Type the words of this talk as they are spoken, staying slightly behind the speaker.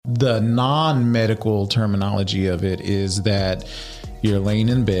The non-medical terminology of it is that you're laying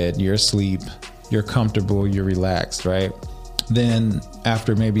in bed, you're asleep, you're comfortable, you're relaxed, right? Then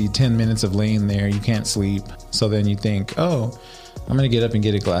after maybe 10 minutes of laying there, you can't sleep. So then you think, oh, I'm going to get up and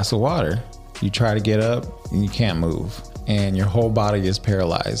get a glass of water. You try to get up and you can't move, and your whole body is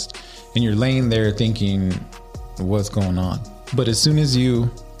paralyzed, and you're laying there thinking, what's going on? But as soon as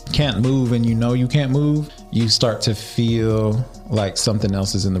you can't move and you know you can't move, you start to feel like something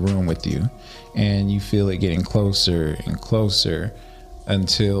else is in the room with you, and you feel it getting closer and closer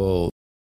until